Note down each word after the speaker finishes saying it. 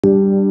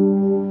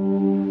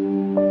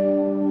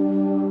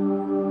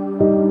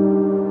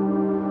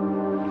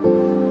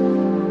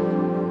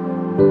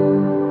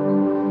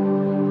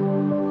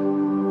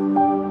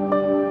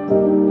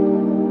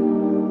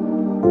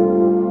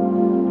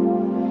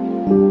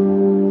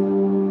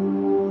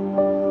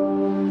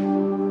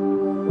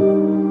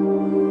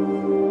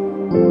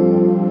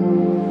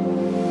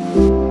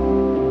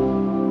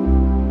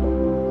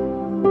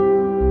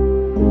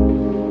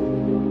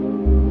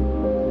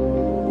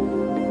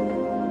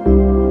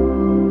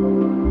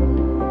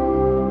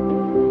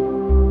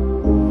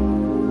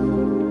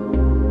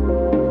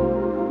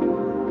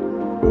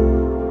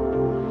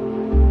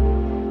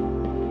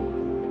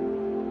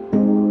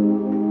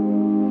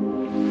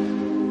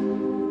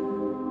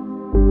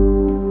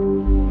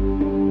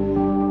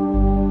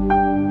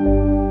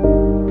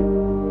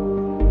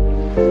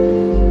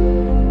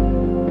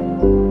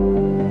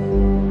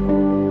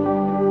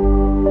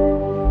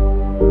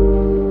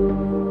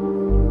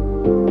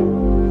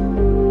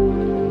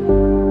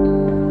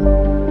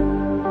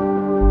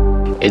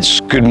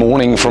It's good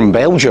morning from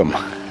Belgium,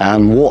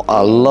 and what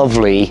a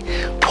lovely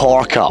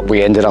park up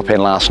we ended up in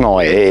last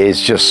night. It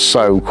is just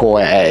so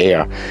quiet out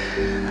here.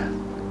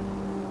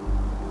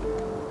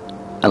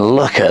 And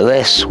look at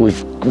this,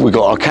 we've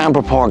got our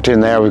camper parked in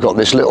there. We've got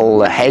this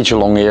little hedge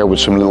along here with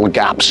some little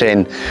gaps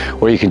in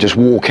where you can just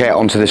walk out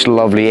onto this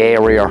lovely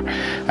area.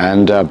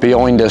 And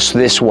behind us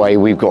this way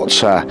we've got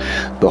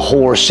the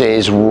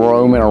horses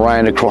roaming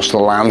around across the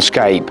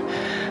landscape,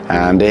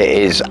 and it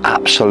is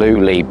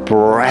absolutely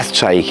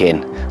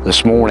breathtaking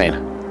this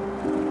morning.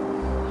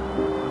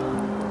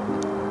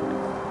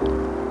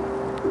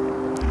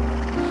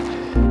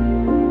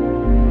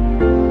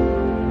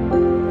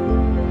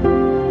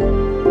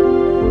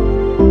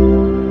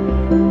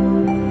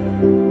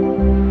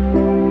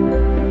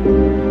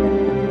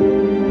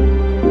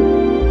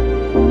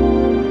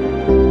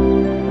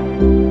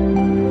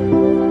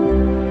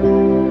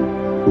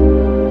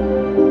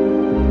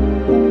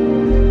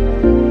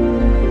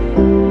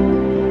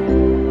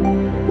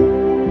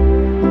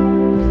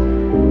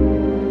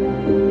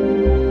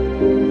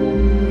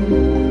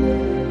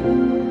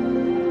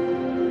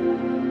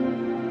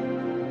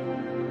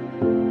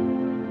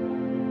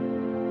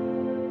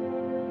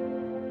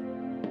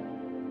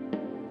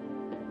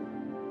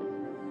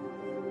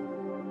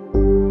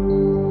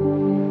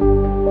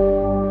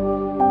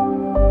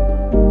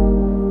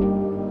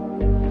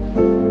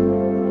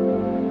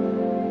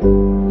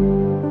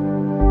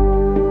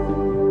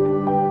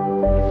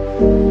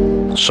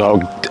 So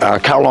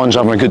Caroline's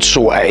having a good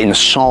sort out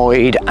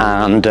inside,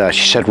 and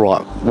she said,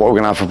 right, what we're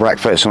going to have for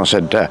breakfast? And I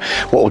said,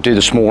 what we'll do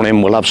this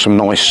morning, we'll have some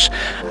nice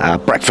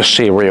breakfast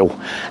cereal,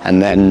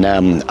 and then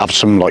have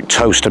some like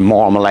toast and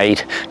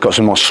marmalade. Got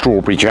some nice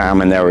strawberry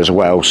jam in there as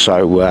well.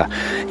 So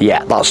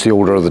yeah, that's the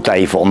order of the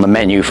day on the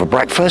menu for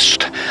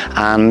breakfast,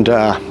 and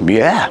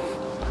yeah,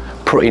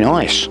 pretty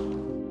nice.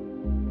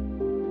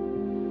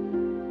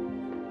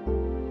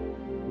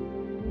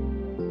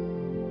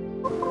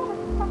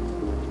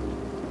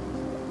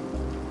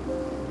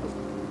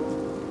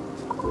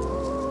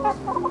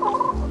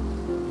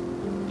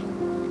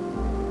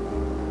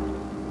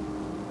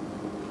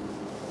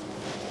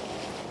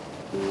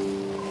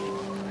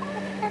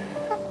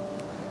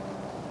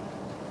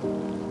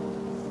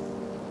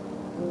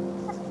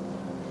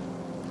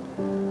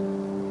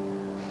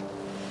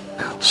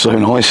 So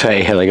nice out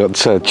here. They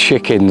got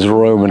chickens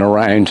roaming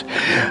around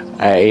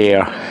out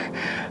here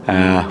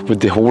with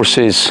the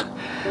horses,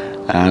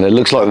 and it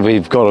looks like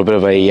we've got a bit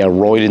of a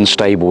riding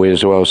stable here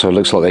as well, so it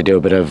looks like they do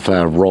a bit of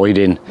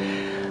riding.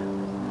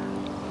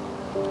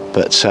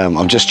 But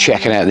I'm just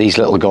checking out these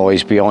little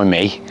guys behind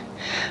me,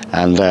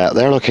 and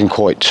they're looking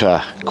quite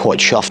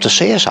chuffed to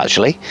see us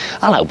actually.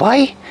 Hello,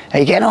 boy, how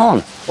you getting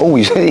on? Oh,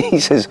 he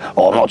says,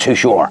 oh, I'm not too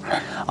sure.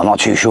 I'm not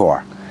too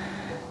sure.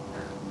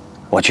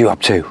 What you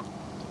up to?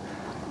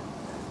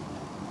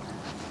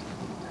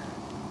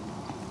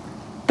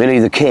 Billy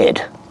the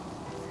Kid.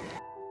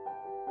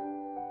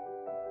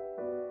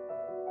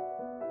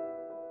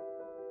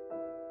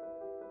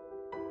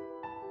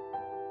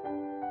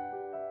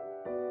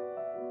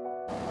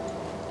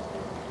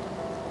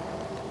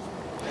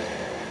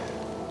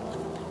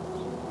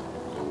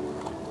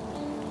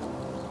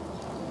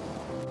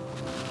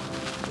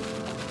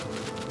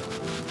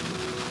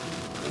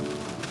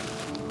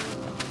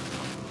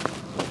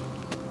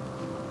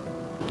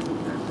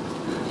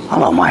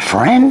 Hello, my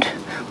friend.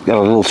 We've got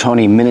a little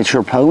tiny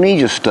miniature pony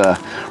just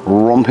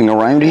romping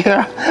around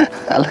here.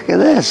 Look at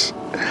this.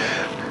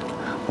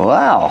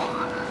 Wow.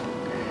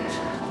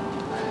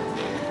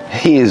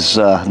 He is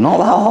not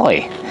that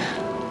high.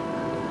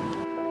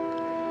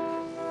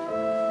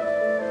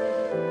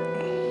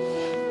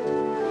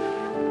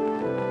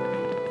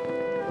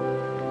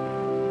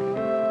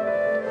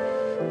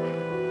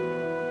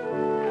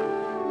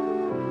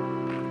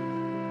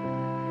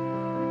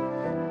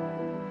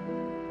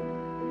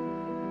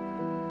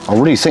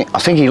 I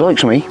think he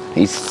likes me.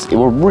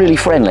 We're really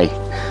friendly,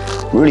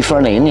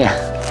 isn't you?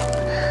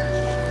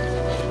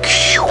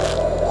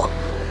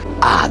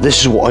 Ah,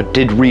 this is what I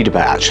did read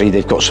about actually.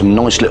 They've got some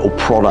nice little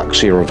products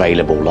here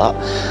available. Look.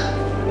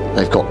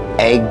 They've got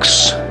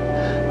eggs,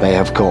 they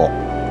have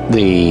got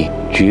the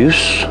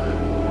juice,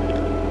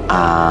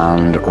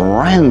 and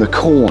around the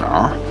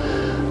corner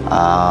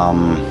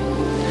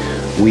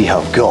we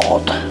have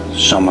got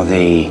some of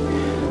the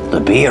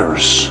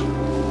beers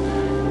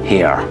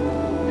here.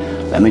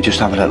 Let me just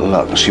have a little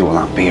look and see what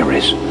that beer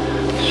is.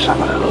 Just have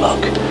a little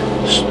look.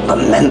 It's the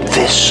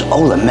Memphis,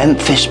 oh, the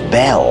Memphis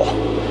Belle.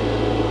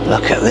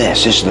 Look at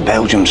this, this is the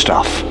Belgium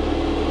stuff.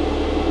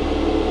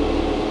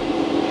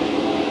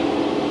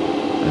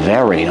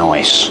 Very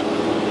nice.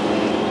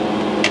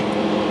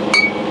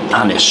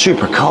 And it's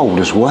super cold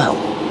as well.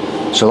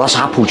 So that's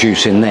apple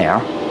juice in there.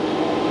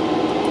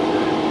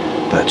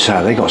 But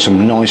they got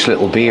some nice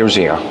little beers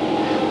here,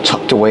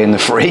 tucked away in the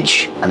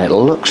fridge, and it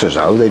looks as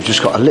though they've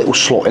just got a little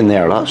slot in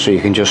there, so you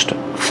can just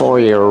fire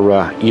your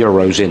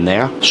euros in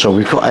there. So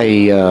we've got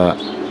a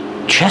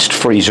chest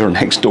freezer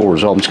next door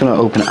as well. I'm just going to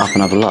open it up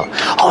and have a look.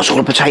 Oh, it's all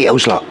the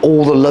potatoes, look,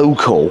 all the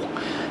local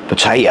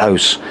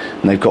potatoes,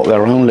 and they've got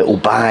their own little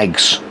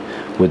bags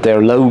with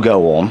their logo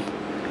on.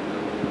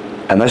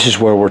 And this is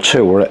where we're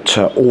to. We're at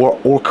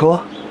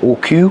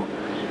Orcu,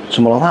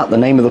 something like that, the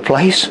name of the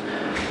place.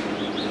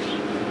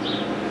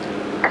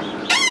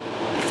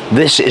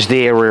 This is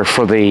the area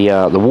for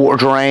the water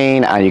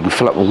drain, and you can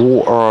fill up with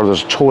water.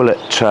 There's a toilet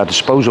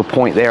disposal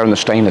point there in the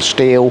stainless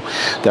steel.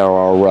 There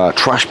are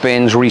trash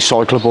bins,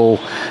 recyclable,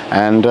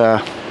 and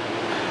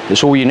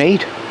it's all you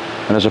need.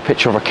 And there's a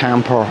picture of a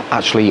camper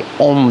actually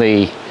on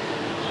the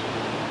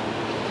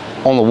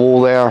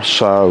wall there,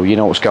 so you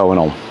know what's going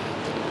on.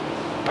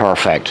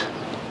 Perfect.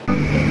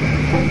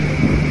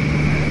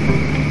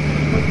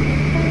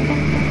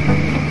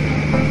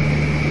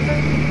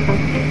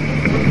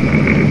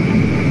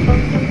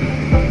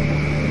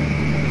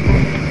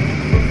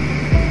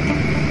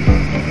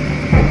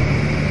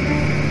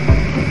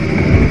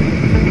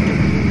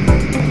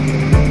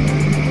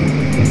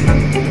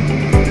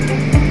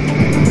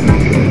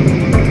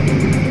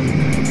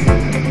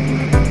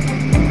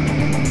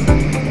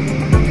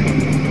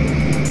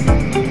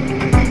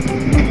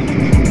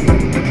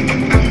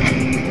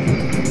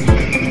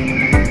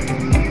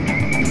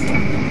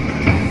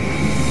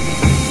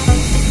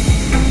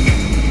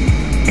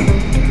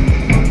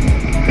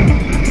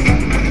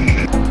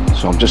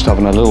 Just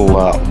having a little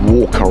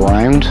walk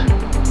around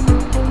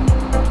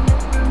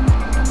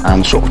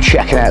and sort of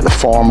checking out the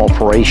farm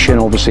operation,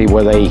 obviously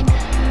where they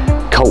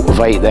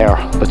cultivate their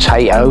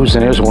potatoes.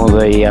 And here's one of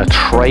the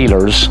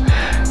trailers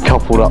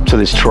coupled up to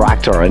this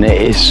tractor, and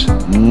it is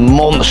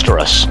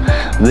monstrous.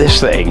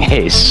 This thing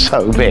is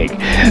so big.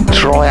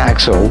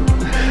 Tri-axle.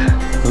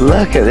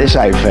 Look at this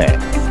outfit.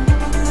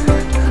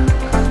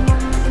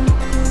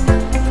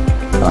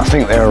 I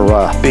think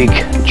they're big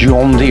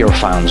John Deere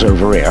fans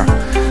over here.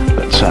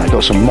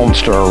 Got some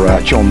monster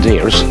John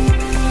Deeres.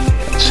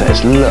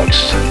 It looks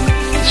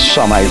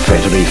some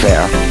outfit, to be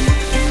fair.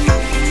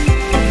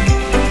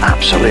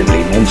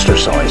 Absolutely monster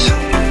size.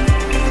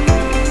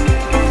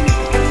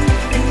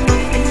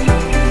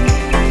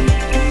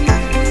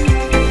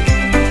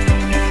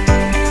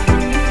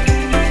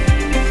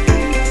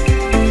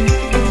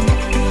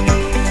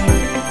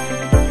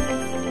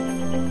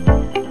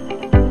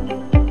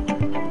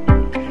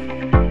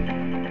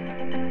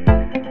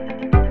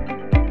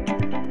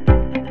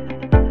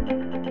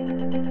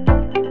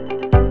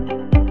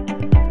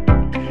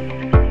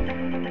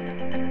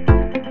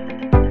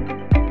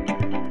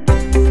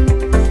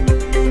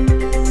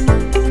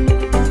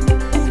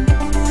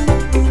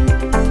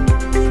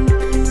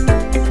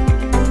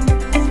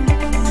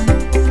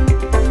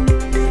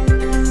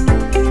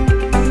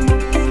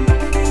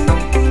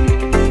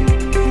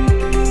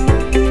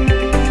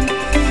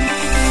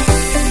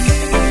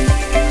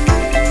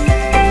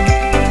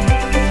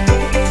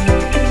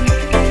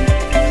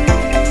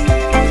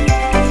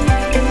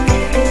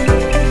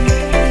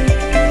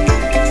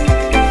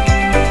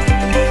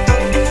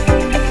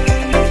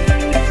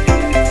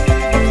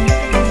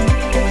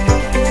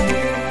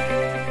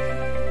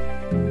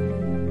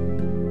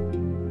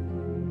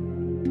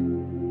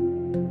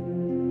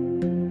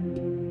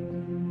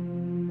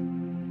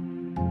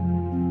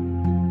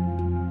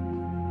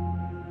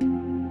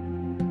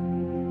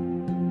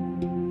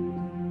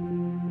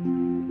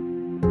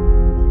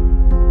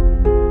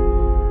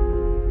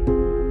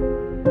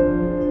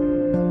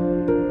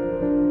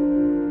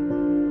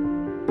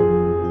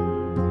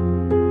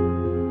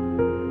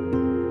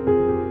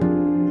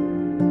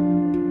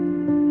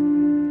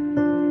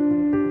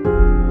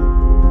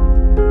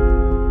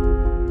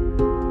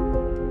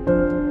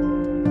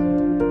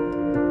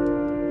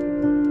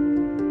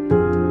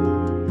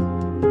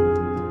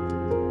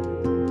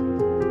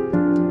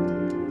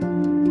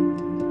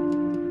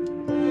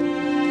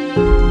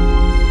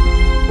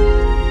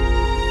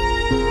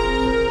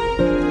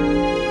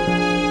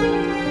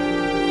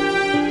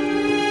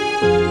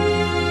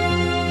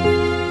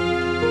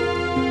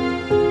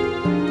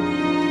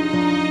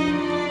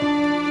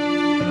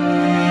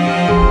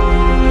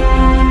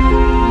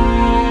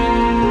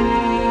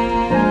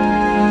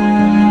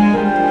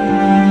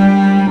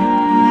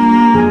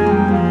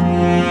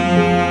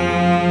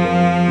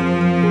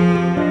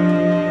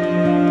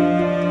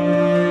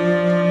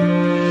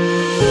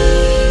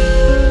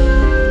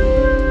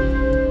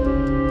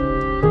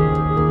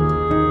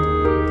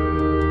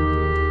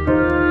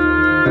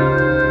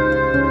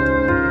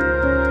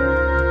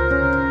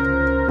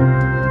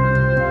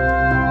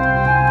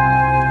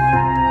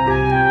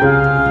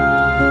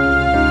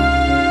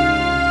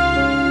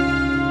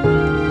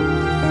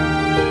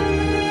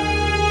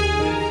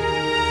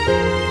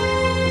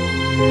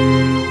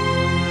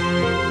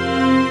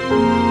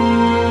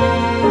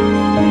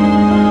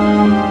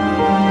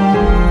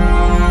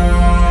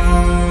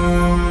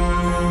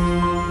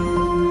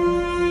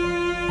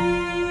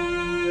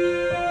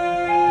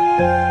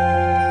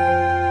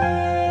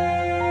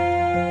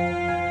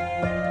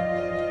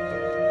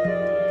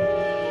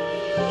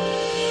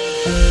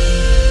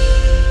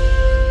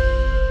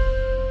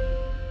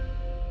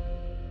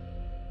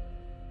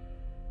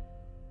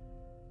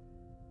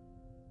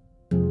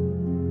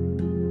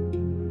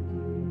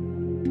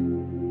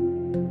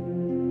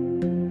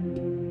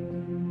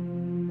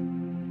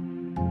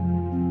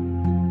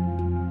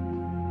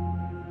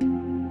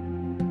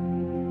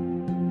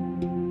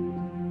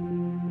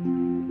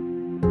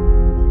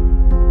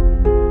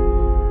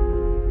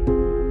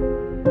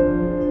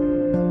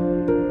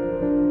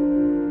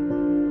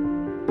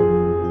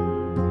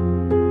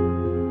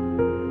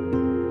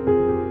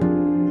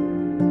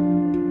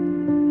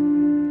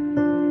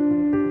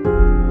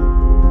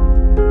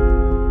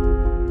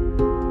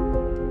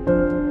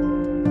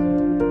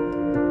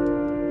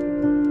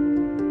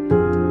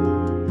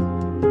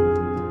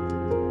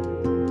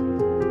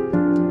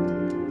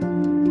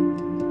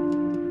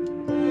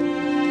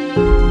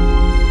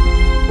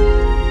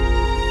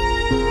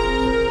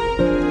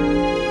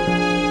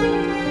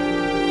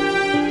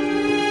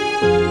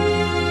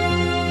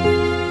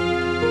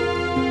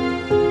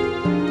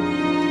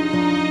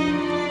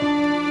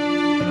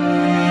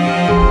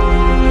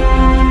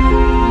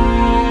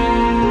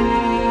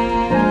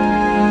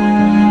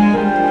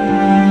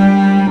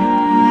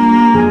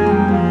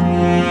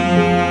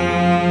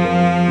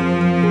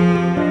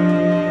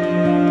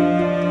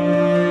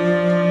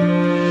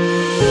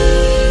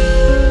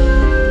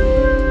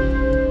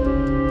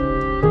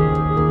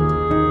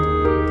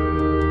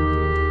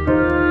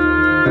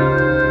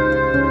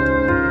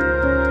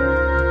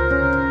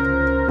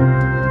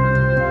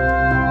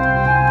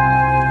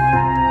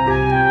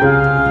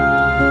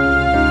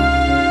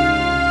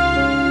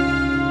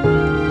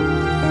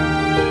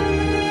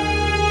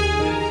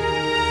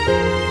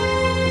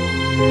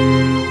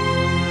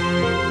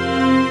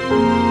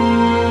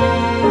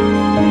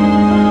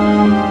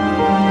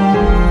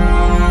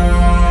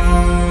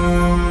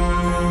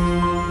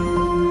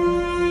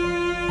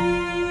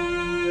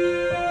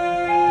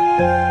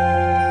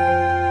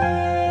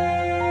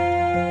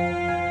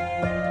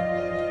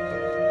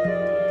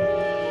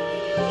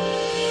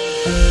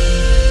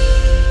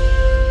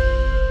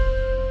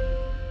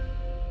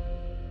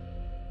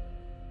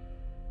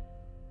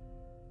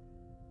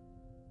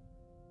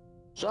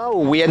 So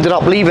we ended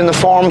up leaving the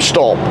farm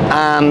stop,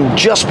 and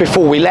just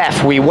before we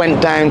left we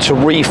went down to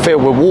refill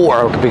with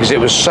water because it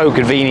was so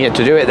convenient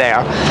to do it there.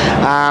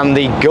 And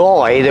the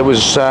guy that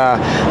was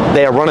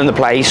there running the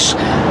place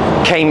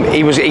came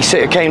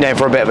down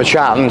for a bit of a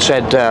chat and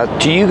said,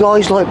 do you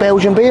guys like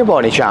Belgian beer by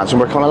any chance? And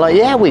we're kind of like,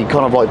 yeah, we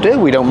kind of like do,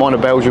 we don't mind a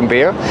Belgian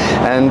beer.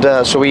 And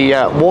so we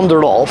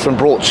wandered off and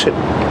brought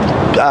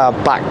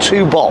back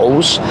 2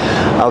 bottles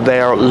of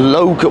their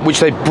local, which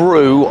they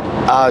brew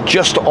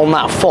just on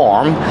that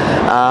farm,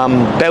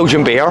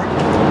 Belgian beer.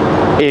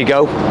 Here you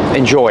go,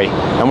 enjoy.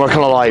 And we're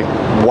kind of like,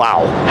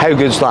 wow, how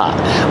good's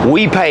that?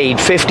 We paid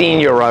 15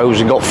 euros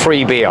and got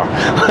free beer.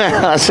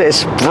 That's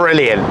it's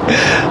brilliant.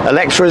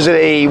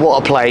 Electricity,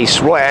 what a place,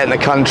 right out in the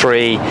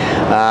country.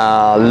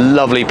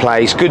 Lovely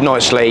place, good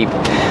night's sleep.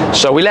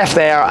 So we left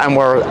there and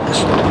we're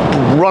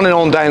running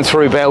on down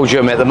through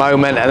Belgium at the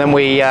moment, and then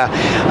we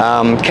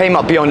came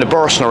up behind the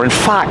Bursner. In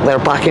fact, they're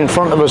back in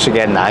front of us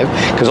again now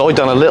because I'd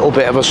done a little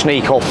bit of a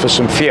sneak off for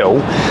some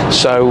fuel.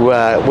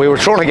 So we were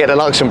trying to get to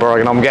Luxembourg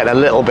and I'm getting a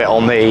little bit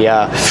on the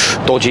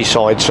dodgy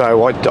side,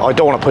 so I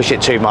don't want to push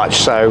it too much.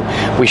 So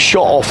we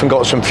shot off and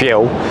got some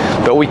fuel,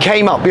 but we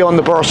came up beyond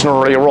the Bursner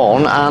earlier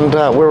on, and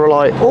we were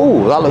like,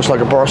 oh, that looks like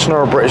a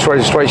Bursner, a British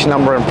registration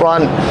number in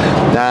front,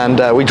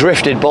 and we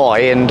drifted by,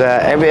 and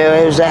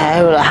everyone was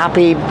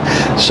happy.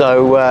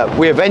 So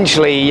we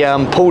eventually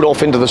pulled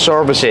off into the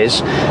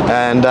services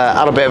and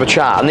had a bit of a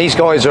chat, and these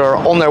guys are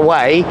on their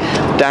way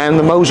down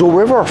the Mosel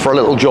River for a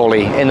little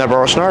jolly in their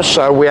Bursner.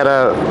 So we had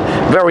a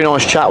very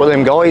nice chat with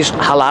them guys.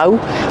 Hello,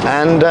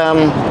 and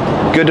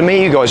good to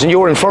meet you guys. And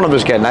you're in front of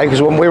us again now,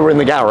 because when we were in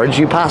the garage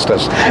you passed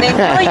us. And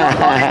enjoy your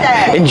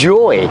holiday.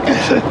 Enjoy.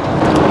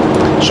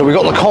 So we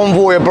got the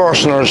convoy of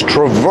Bursners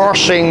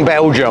traversing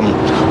Belgium.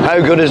 How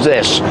good is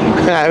this?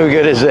 How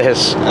good is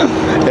this?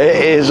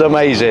 It is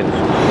amazing.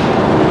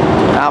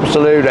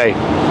 Absolutely.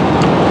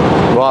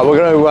 Right, we're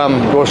going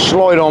to we'll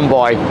slide on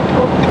by.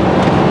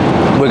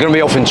 We're going to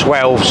be off in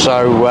 12,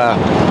 so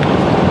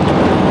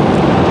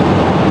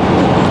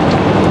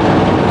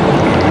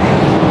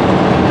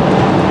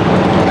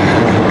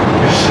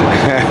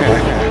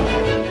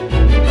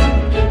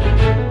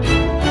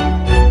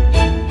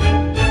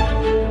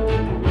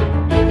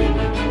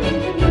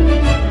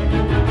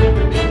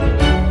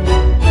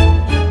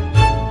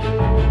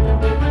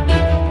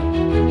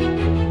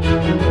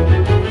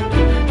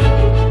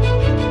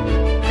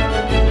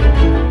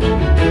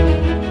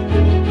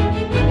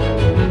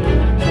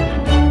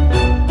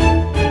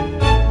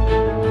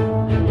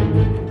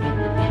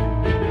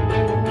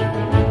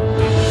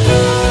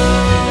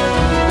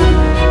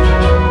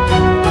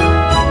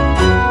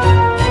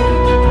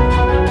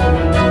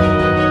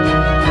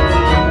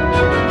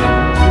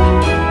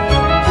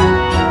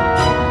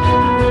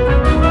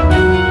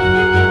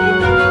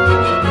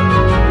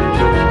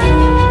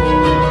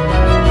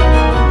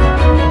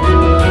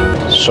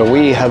So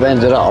we have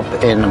ended up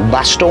in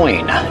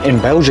Bastogne in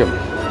Belgium,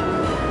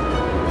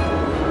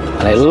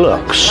 and it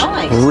looks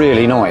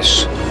really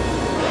nice.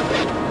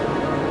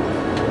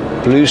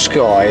 Blue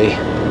sky,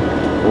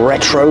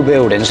 retro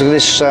buildings. Look at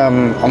this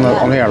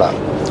on here, look.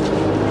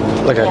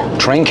 Like a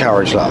train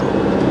carriage, look.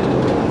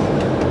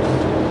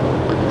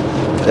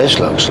 This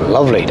looks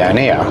lovely down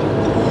here.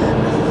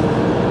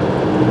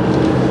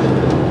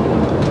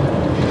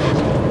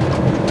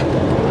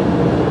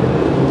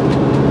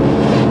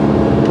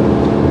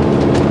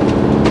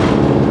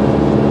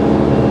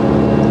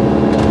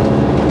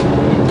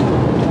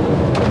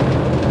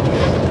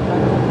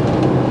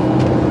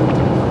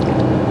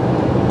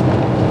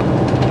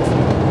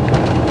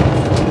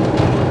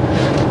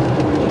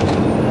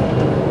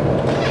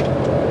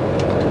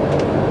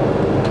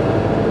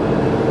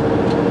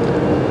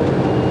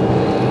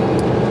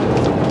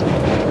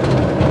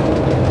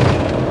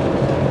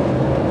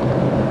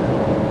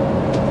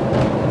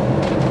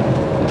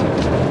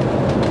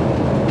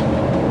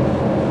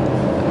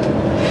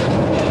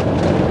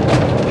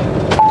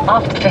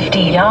 After 50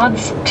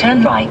 yards,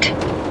 turn right.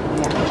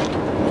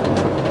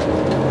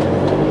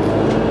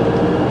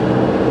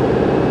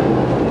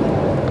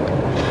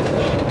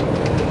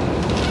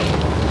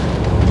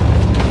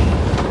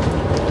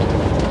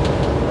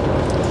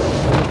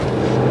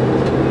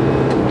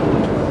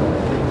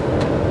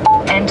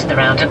 Enter the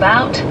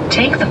roundabout,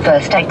 take the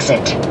first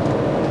exit.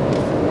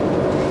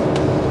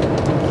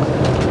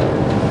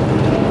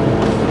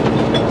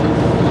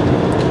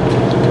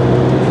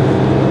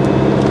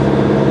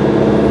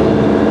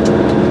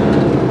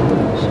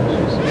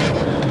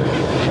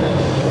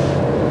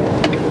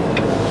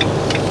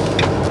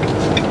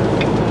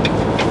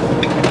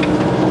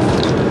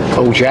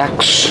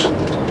 Jack's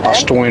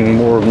Bastogne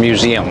Moor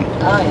Museum.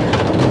 Oh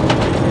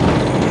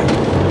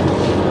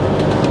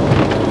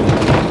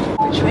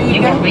yeah.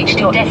 You have reached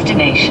your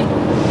destination.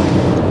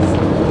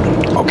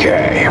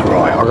 Okay,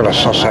 right, I've got to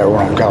suss out where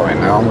I'm going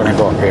now. I'm going to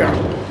go up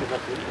here.